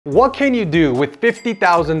What can you do with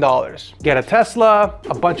 $50,000? Get a Tesla,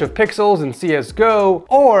 a bunch of pixels in CSGO,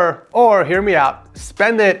 or hear me out,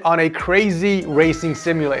 spend it on a crazy racing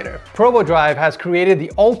simulator. ProvoDrive has created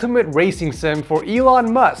the ultimate racing sim for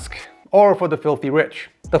Elon Musk, or for the filthy rich.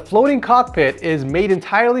 The floating cockpit is made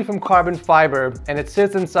entirely from carbon fiber and it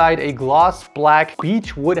sits inside a gloss black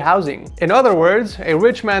beech wood housing. In other words, a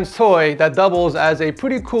rich man's toy that doubles as a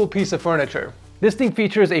pretty cool piece of furniture. This thing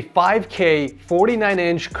features a 5K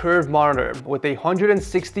 49-inch curved monitor with a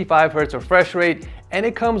 165Hz refresh rate, and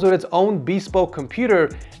it comes with its own bespoke computer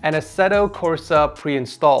and Assetto Corsa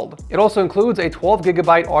pre-installed. It also includes a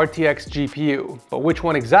 12GB RTX GPU, but which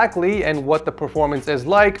one exactly and what the performance is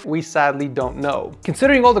like, we sadly don't know.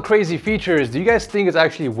 Considering all the crazy features, do you guys think it's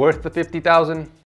actually worth the $50,000?